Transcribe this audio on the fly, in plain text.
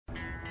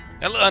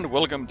Hello and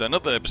welcome to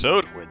another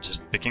episode. We're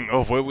just picking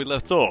up where we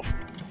left off.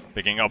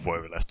 Picking up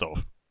where we left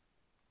off.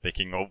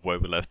 Picking up where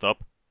we left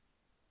up.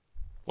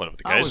 Whatever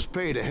the case. I was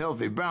paid a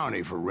healthy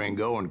bounty for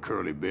Ringo and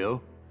Curly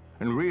Bill,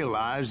 and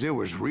realized there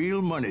was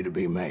real money to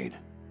be made.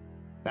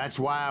 That's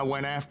why I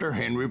went after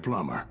Henry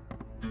Plummer.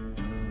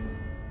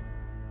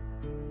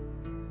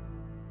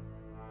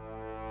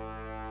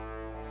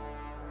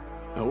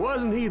 Now,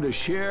 wasn't he the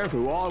sheriff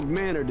who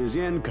augmented his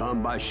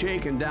income by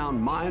shaking down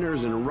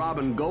miners and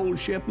robbing gold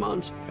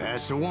shipments?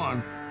 That's the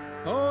one.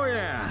 Oh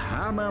yeah,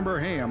 I remember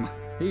him.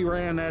 He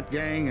ran that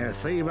gang of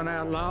thieving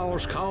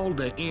outlaws called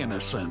the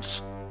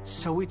Innocents.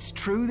 So it's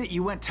true that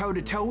you went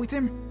toe-to-toe with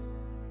him?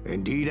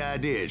 Indeed I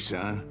did,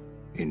 son.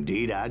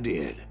 Indeed I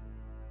did.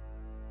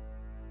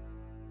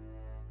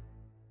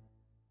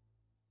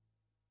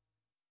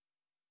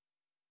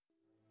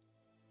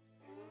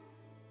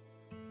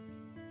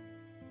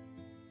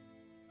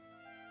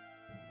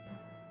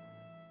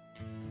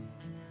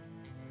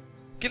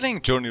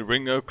 Killing Johnny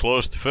Ringo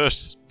closed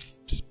first.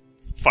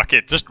 Fuck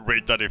it, just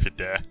read that if you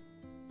dare.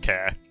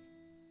 Care.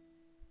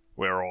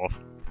 We're off.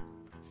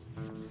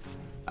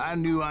 I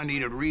knew I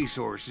needed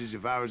resources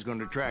if I was going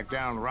to track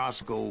down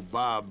Roscoe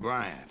Bob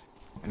Bryant.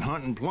 And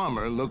hunting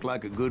Plummer looked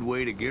like a good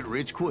way to get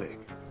rich quick.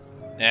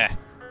 Yeah.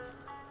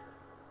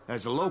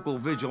 As the local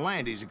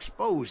vigilantes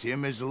exposed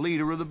him as the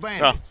leader of the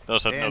bandits. Oh,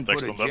 those had no and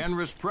text put on a them.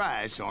 generous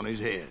price on his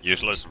head.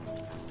 Useless.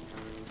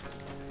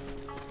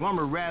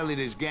 Plummer rallied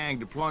his gang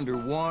to plunder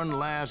one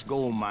last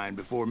gold mine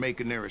before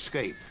making their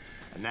escape.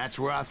 And that's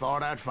where I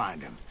thought I'd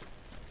find him.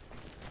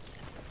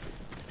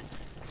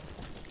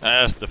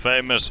 That's the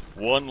famous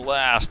one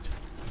last.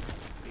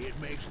 It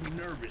makes me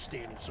nervous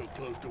standing so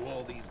close to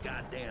all these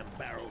goddamn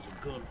barrels of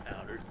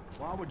gunpowder.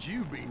 Why would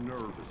you be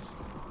nervous?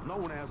 No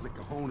one has the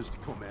cojones to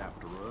come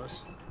after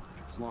us.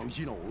 As long as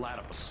you don't light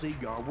up a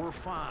cigar, we're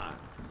fine.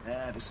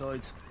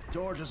 Besides,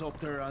 George is up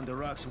there on the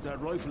rocks with that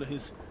rifle of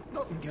his.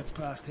 Nothing gets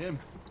past him.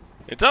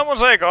 It's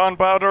almost like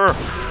gunpowder.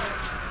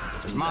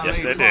 As my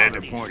Yes, late they father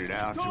did. pointed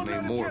out to me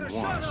more than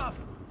once,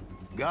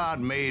 God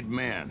made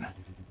men,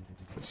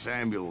 but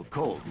Samuel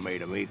Colt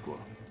made them equal.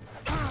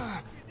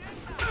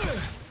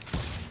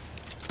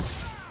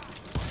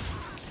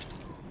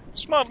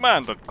 Smart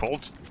man, that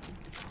Colt.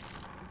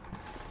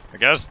 I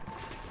guess.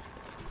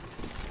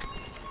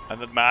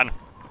 And that man.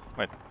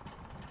 Wait.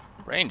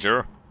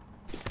 Ranger?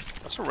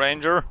 What's a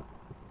ranger?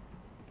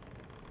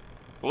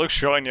 It looks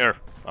shinier.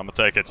 I'm gonna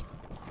take it.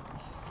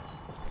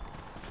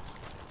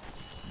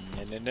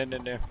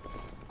 No.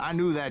 I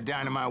knew that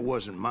dynamite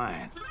wasn't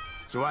mine,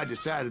 so I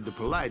decided the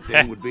polite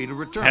thing would be to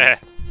return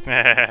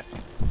it.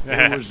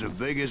 It was the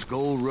biggest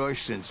gold rush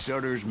since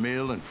Sutter's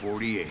Mill in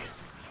 '48.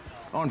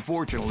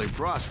 Unfortunately,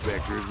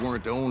 prospectors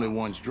weren't the only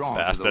ones drawn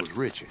Bastard. to those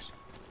riches.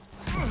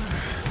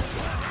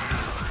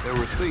 There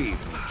were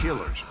thieves and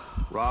killers,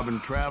 robbing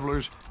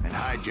travelers and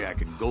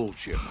hijacking gold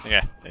shipments.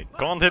 Yeah, they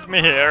can't hit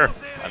me here,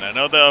 and I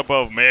know they're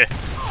above me.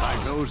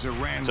 Like those that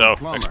ran So, with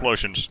Plummer.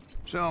 explosions.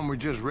 Some were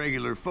just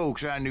regular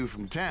folks I knew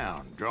from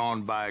town,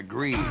 drawn by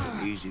greed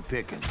and easy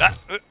pickings.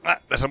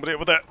 There's somebody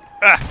over there.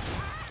 Ah!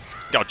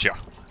 Gotcha.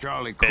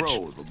 Charlie Bitch.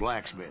 Crow, the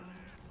blacksmith.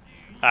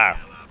 Ow.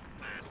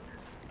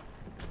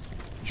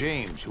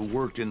 James, who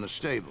worked in the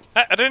stable.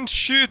 I didn't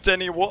shoot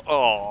anyone.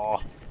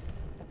 Aww.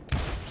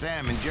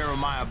 Sam and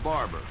Jeremiah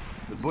Barber,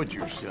 the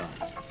butcher's sons.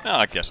 Oh,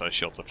 I guess I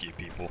shot a few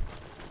people.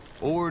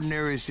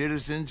 Ordinary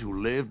citizens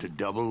who lived a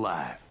double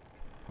life.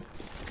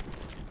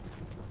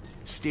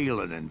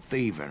 Stealing and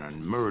thieving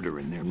and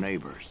murdering their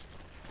neighbors.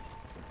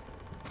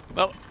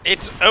 Well,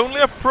 it's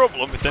only a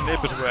problem if the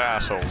neighbors were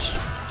assholes.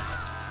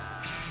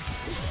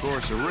 Of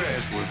course, the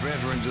rest were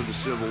veterans of the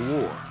Civil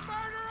War.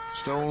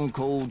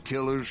 Stone-cold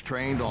killers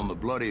trained on the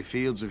bloody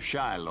fields of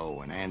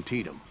Shiloh and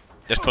Antietam.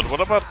 Yes, but what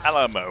about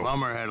Alamo?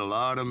 Plummer had a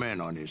lot of men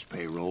on his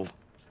payroll.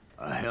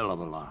 A hell of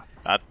a lot.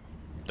 That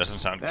doesn't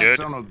sound That good.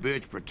 son of a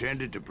bitch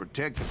pretended to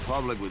protect the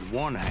public with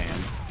one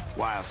hand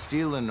while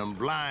stealing them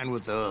blind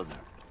with the other.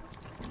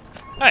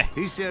 Hey,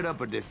 He set up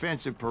a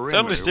defensive perimeter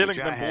only stealing which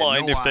I them had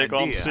blind no if they can't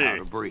idea see. how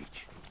to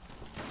breach.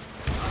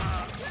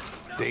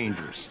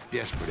 Dangerous,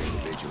 desperate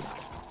individual.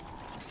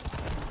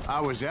 I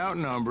was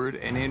outnumbered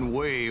and in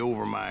way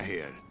over my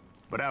head,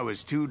 but I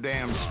was too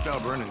damn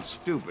stubborn and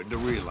stupid to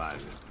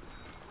realize it.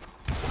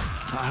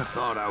 I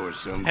thought I was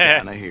some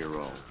kind of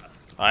hero.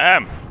 I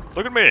am.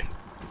 Look at me.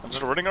 I'm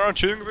just running around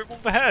shooting people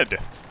in the head.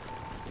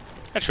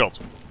 Headshot.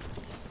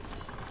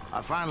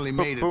 I finally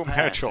made it boom,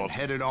 past headshot. and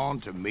headed on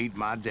to meet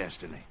my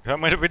destiny. If I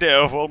made a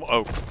video of all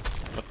my...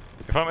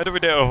 If I made a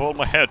video of all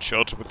my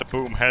headshots with the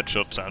boom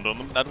headshot sound on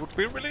them, that would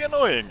be really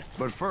annoying.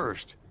 But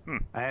first,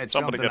 I had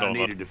Somebody something get I on that.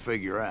 needed to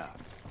figure out.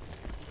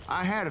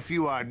 I had a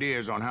few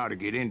ideas on how to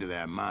get into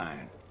that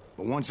mine,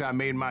 but once I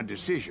made my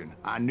decision,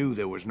 I knew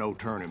there was no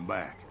turning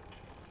back.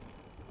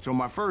 So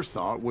my first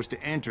thought was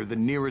to enter the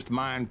nearest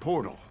mine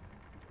portal.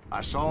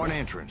 I saw an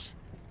entrance.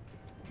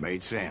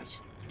 Made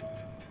sense.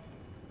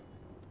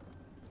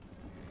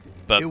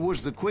 But It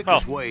was the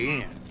quickest Oh. way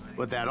in,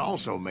 but that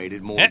also made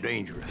it more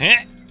dangerous.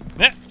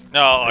 No,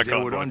 I As there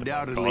can't would ride the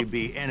undoubtedly minecart.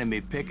 be enemy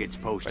pickets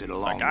posted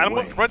along I the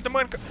way. can't ride the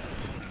minecart.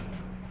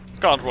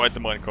 Can't ride the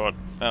minecart.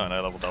 Oh, and I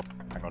leveled up.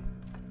 Hang on.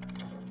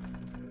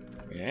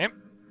 Yeah.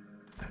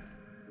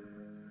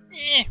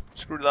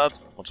 Screw that.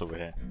 What's over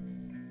here?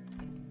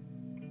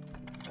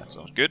 That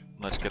sounds good.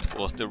 Let's get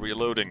faster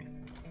reloading.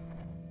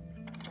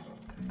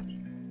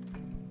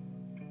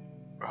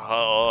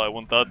 Oh, I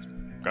want that.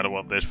 Gotta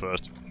want this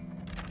first.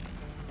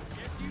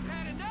 Guess you've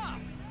had enough.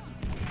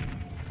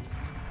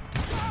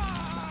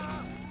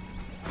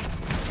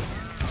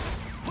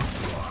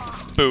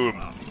 Boom.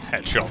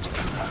 Headshot.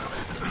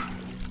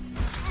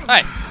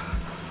 Hey.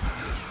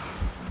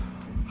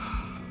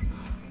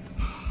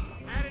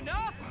 Had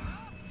enough?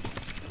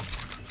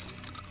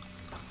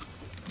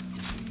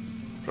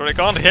 But I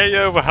can't hear you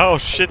over how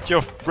shit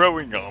your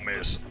throwing arm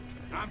is.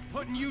 I'm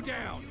putting you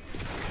down.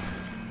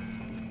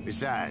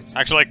 Besides,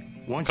 Actually,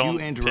 once can't you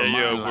enter hear a you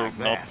mine over like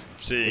not that,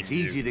 seeing it's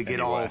easy you to get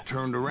anywhere. all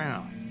turned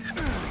around.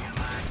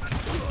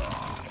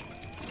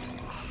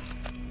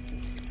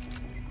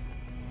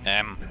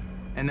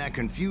 And that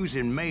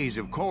confusing maze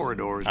of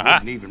corridors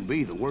wouldn't even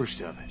be the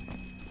worst of it.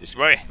 This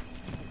way.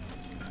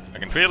 I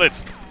can feel it.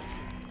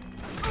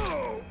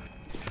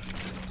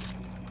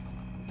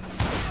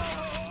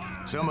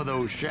 Some of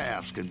those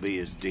shafts could be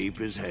as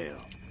deep as hell.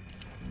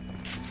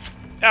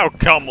 Oh,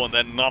 come on,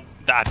 they're not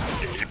that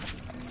deep.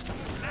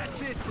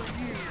 That's it for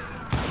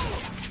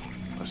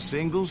you. A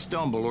single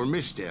stumble or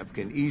misstep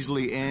can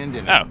easily end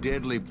in a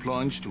deadly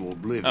plunge to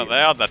oblivion. Oh,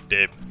 they are that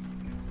deep.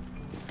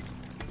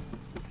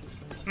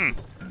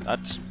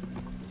 That's...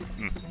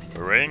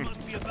 a ring.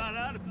 Must be about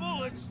out of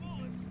bullets.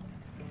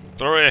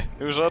 Sorry,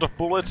 who's out of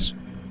bullets?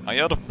 Are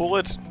you out of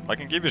bullets? I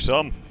can give you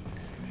some.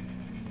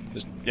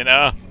 Just, you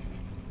know.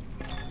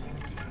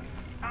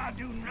 I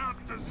do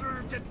not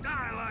deserve to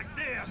die like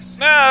this.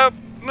 No,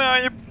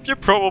 you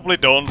probably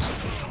don't.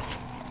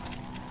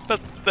 But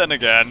then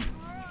again,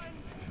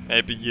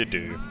 maybe you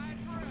do.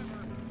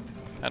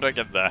 How do I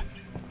get there?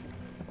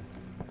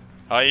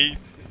 I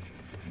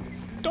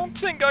don't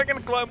think I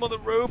can climb on the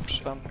ropes.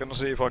 I'm gonna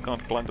see if I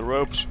can't climb the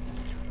ropes.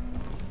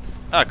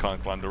 I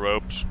can't climb the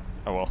ropes.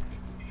 Oh well.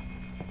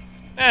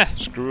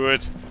 Screw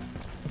it.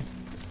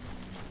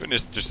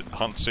 Goodness, just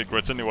hunt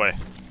secrets anyway.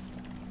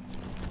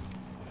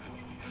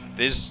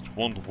 This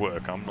won't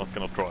work, I'm not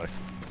gonna try.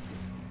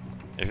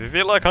 If you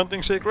feel like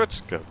hunting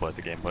secrets, go play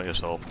the game by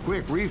yourself.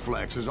 Quick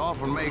reflexes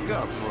often make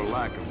up for a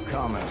lack of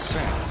common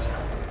sense.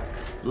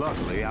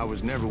 Luckily, I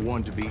was never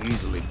one to be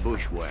easily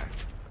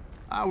bushwhacked.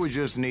 I would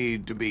just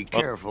need to be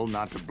careful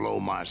not to blow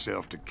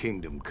myself to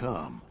kingdom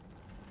come.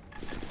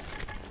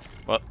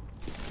 What?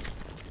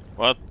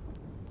 What?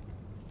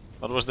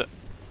 What was that?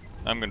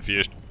 I'm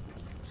confused.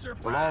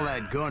 With all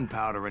that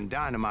gunpowder and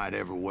dynamite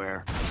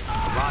everywhere, the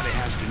body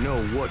has to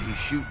know what he's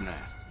shooting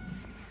at.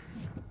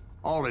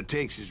 All it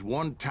takes is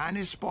one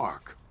tiny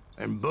spark,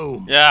 and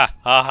boom. Yeah,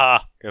 haha.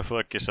 Go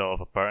fuck yourself.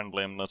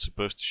 Apparently I'm not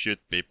supposed to shoot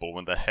people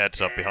when their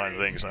heads are behind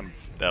things, and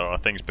there are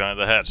things behind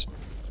their heads.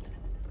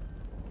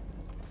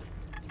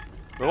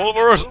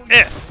 Revolvers!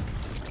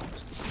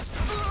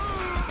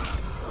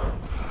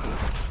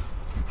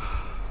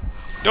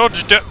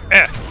 Dodge the...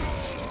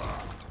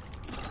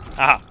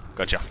 Aha,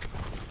 gotcha.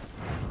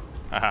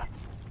 Aha.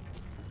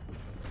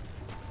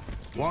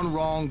 One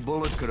wrong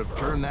bullet could have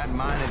turned that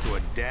mine into a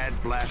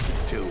dad-blasted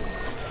tomb.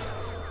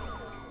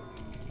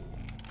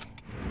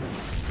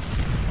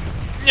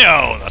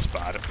 No, that's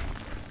bad.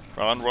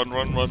 Run, run,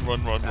 run, run,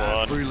 run, run, I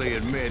run. freely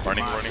admit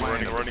Running, my running, plan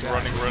running, of running, attack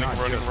running, was running, not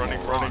running, just running,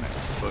 moronic,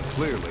 running. but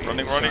clearly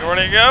Running, insane. running,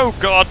 running. Oh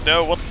god,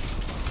 no, what?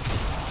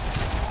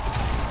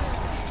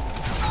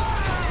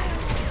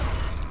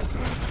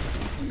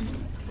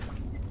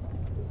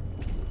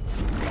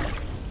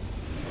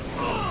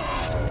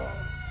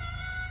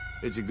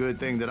 It's a good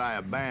thing that I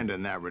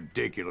abandoned that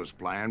ridiculous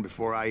plan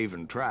before I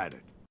even tried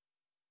it.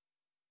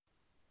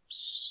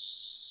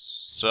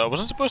 So I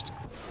wasn't supposed to...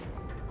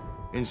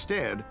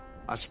 Instead,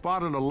 I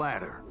spotted a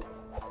ladder.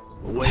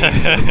 Away into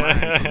the mine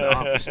from the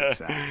opposite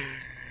side.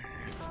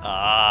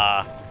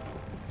 Ah,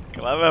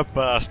 clever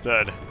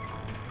bastard.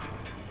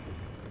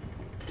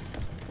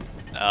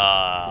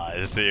 Ah,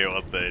 I see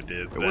what they did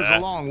It there. was a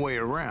long way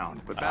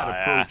around, but that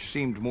yeah. approach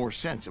seemed more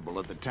sensible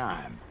at the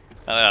time.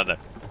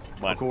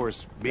 Of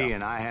course,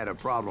 being I had a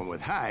problem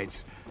with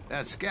heights,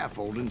 that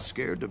scaffolding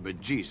scared the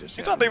bejesus It's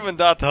out not of me. even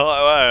that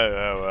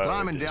high.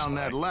 Climbing down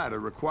that ladder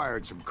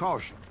required some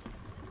caution.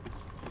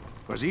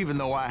 Because even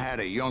though I had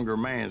a younger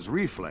man's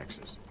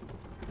reflexes,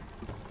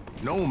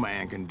 no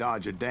man can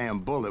dodge a damn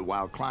bullet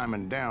while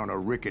climbing down a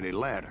rickety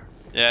ladder.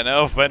 Yeah,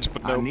 no offense,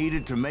 but no. I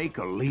needed to make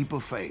a leap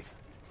of faith.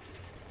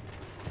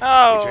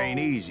 Oh. Which ain't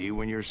easy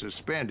when you're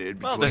suspended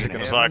between This is gonna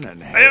heaven suck.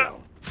 and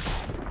hell.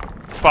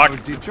 Fuck. I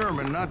was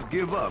determined not to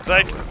give up.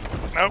 Psych.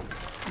 Nope.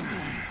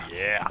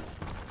 Yeah.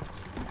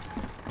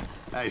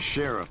 As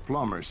Sheriff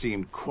Plummer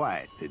seemed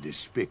quite the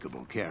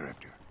despicable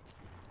character.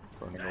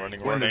 Running, When the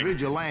running.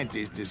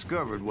 vigilantes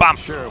discovered what Bam.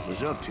 the sheriff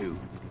was up to,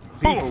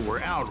 people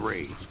were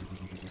outraged.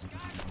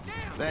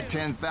 That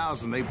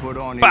 10,000 they put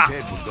on his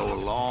head would go a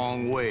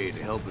long way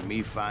to helping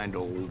me find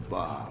old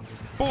Bob.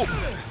 Boom!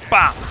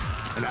 Bam!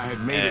 And I had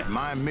made it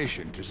my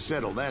mission to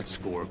settle that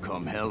score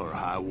come hell or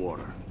high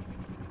water.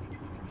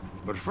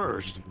 But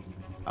first,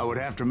 I would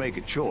have to make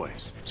a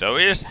choice. So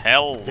is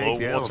hell Take low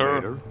the water?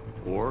 elevator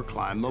or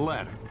climb the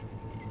ladder.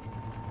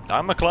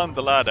 I'ma climb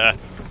the ladder.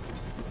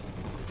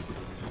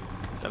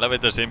 The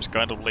elevator seems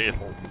kind of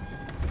lethal.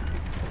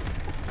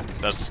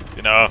 That's,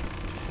 you know,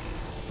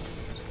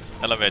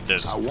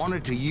 elevators. I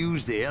wanted to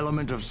use the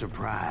element of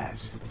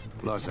surprise.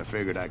 Plus, I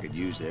figured I could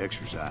use the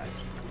exercise.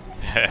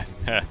 Yeah.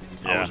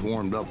 I was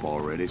warmed up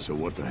already, so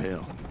what the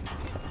hell?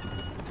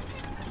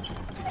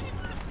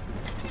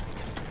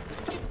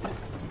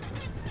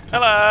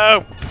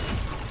 Hello!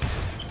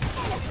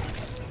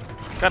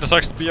 Kinda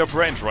sucks to be your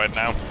brains right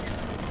now.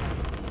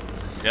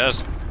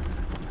 Yes.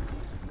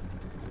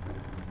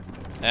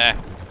 Eh.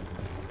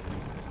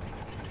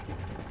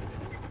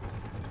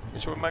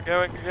 Which way am I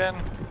going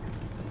again?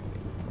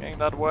 Going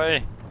that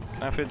way?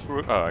 Can I fit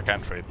through? Oh, I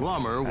can't fit.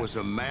 Plummer was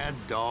a mad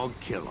dog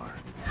killer,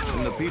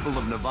 and the people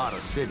of Nevada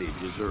City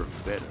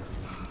deserved better.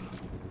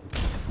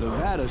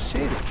 Nevada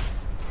City?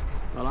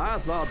 Well, I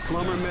thought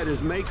Plummer met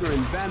his maker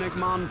in Bannock,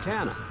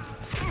 Montana.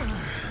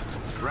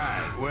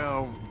 Right,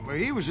 well,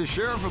 he was the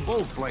sheriff of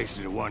both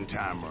places at one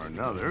time or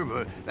another,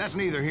 but that's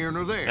neither here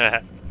nor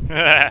there.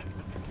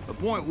 The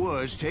point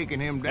was, taking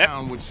him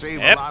down would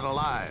save a lot of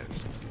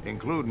lives,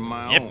 including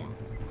my own.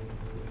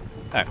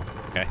 Oh,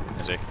 okay,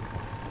 I see.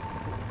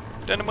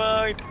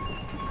 Dynamite!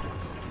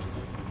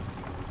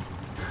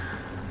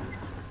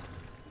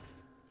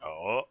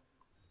 Oh.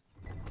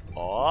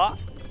 Oh.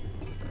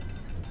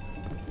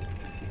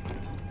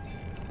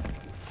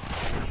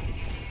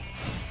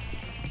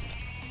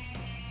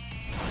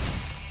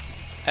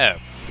 Oh.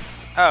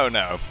 Oh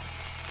no.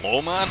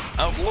 Lawman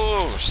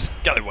Outlaw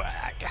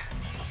Scallywag.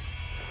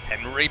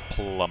 Henry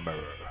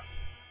Plummer.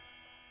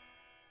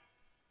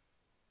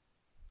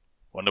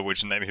 Wonder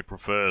which name he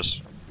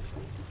prefers.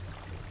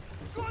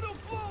 Gonna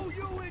blow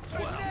you into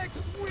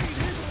next week!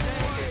 This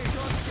day is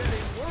just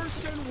getting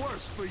worse and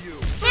worse for you.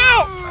 No!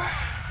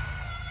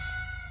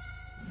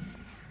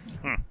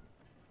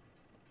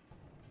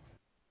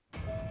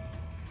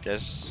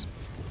 Guess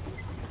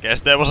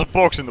there was a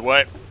box in the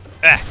way.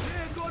 Ah.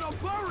 They're gonna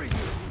bury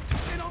you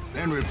in a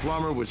Henry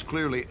Plummer was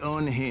clearly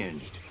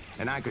unhinged,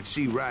 and I could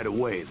see right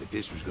away that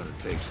this was gonna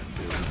take some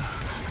doing.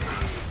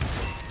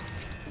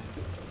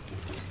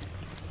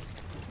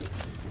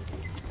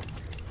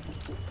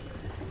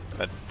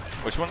 But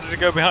which one did he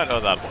go behind? Oh,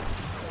 that one.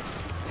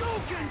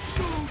 You can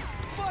shoot,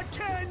 but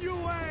can you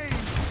aim?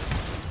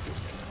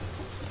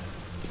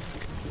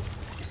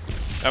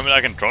 I mean,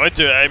 I can try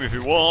to aim if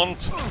you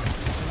want.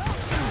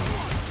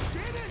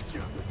 Didn't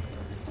you?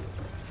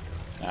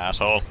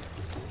 Asshole.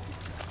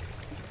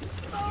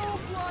 No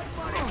blood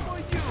money for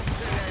you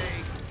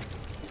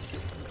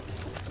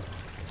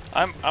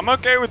today. I'm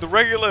okay with the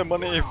regular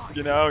money if,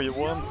 you know, you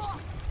want.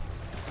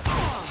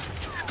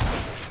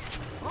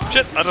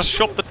 Shit, I just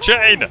shot the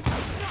chain!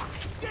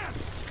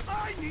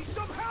 I need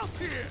some help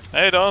here.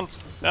 Hey, don't.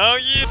 No,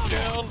 you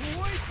don't.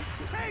 Boys,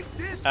 take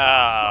this.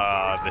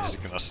 Ah, this is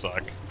gonna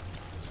suck.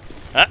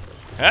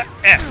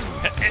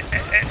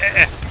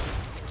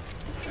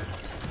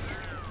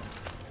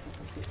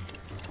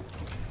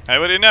 Hey,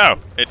 what do you know?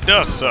 It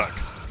does suck.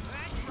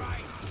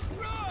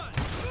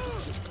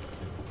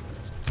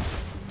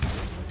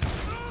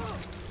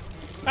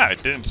 Ah,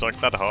 it didn't suck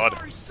that hard.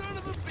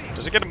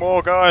 Does it get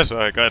more guys? Oh,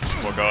 I got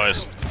more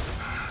guys.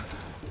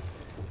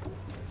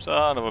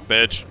 Son of a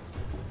bitch.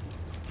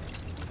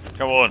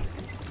 Come on.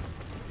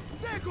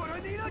 They're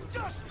gonna need a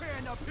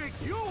dustpan to pick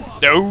you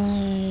up. No,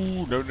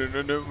 no, no,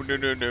 no, no, no,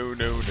 no, no, no,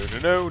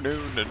 no, no,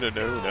 no, no,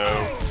 no, no.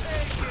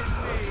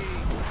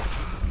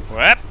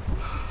 What?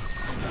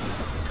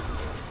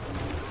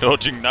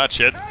 Dodging that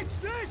shit. That's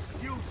this,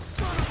 you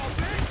son of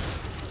a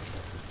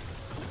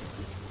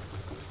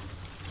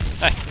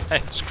bitch. Hey,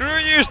 hey, screw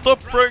you!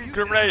 Stop throwing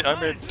grenade.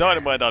 I mean,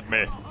 dynamite at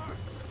me.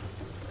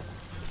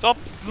 Stop!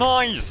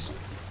 Nice.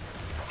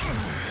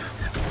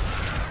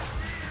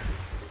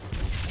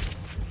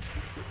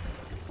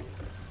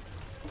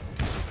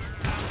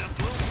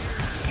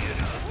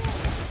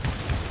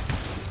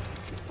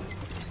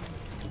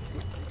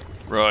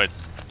 Right,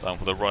 time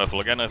for the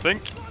rifle again, I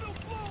think.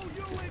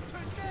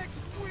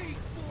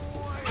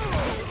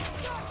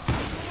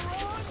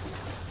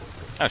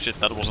 Oh shit,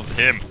 that wasn't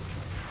him.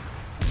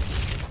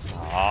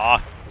 Ah,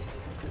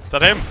 is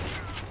that him?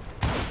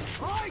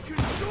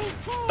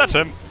 That's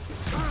him.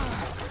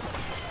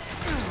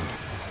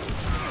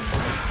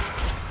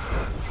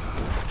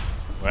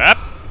 Whap.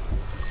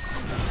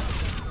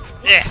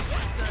 Yeah.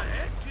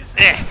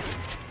 Yeah.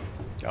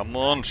 Come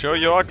on, show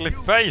your ugly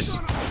face.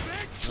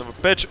 Son of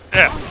a bitch.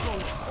 Yeah.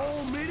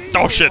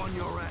 Oh shit!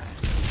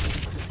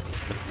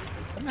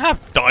 Didn't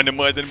have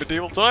dynamite in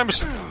medieval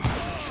times.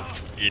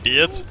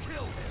 Idiot.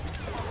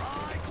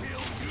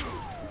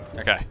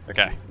 Okay,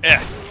 okay.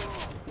 Yeah.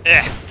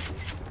 Yeah.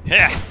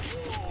 Yeah.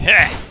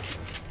 Yeah.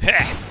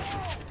 Yeah.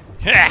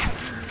 Yeah.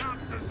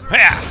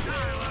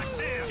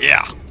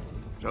 Yeah.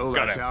 So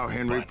that's how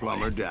Henry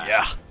Plummer died.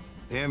 Yeah.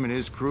 Him and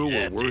his crew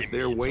were worth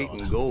their weight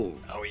in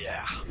gold. Oh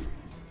yeah.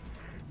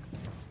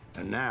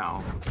 And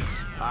now,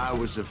 I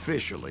was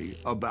officially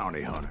a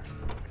bounty hunter.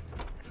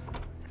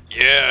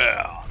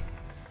 Yeah.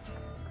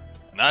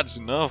 And that's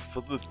enough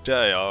for the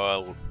day.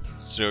 I'll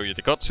show you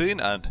the cutscene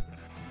and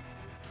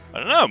I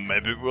don't know,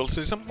 maybe we'll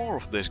see some more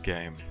of this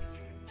game.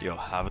 You'll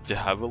have to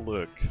have a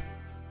look.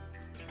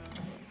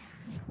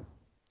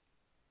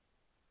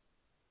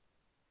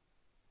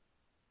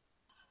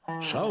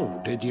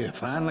 So, did you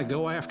finally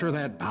go after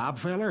that Bob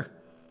feller?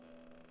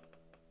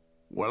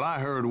 Well, I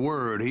heard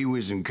word he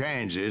was in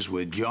Kansas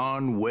with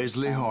John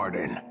Wesley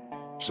Hardin.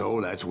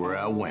 So that's where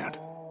I went.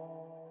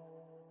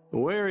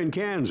 Where in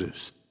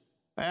Kansas?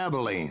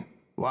 Abilene.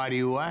 Why do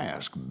you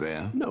ask,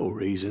 Ben? No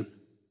reason.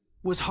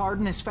 Was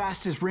Hardin as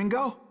fast as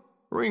Ringo?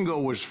 Ringo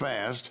was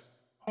fast,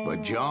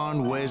 but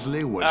John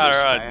Wesley was All as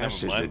right,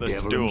 fast never as mind. the There's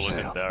devil duel,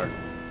 isn't himself. there?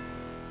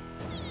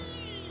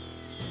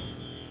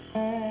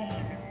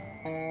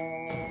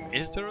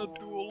 Is there a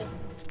duel?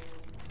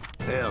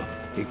 Hell,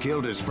 he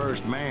killed his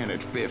first man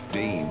at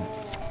 15.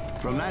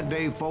 From that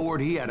day forward,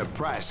 he had a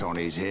price on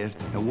his head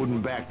and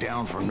wouldn't back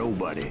down for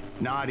nobody,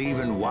 not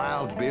even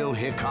Wild Bill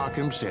Hickok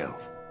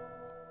himself.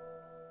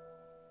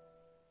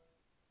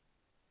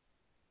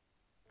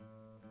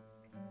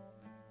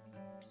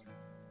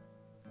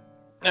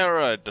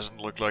 Alright,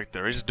 doesn't look like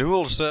there is a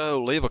duel,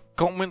 so leave a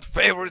comment,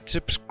 favorite,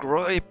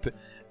 subscribe,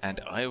 and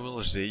I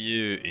will see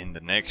you in the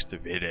next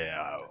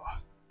video.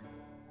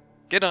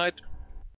 Good night.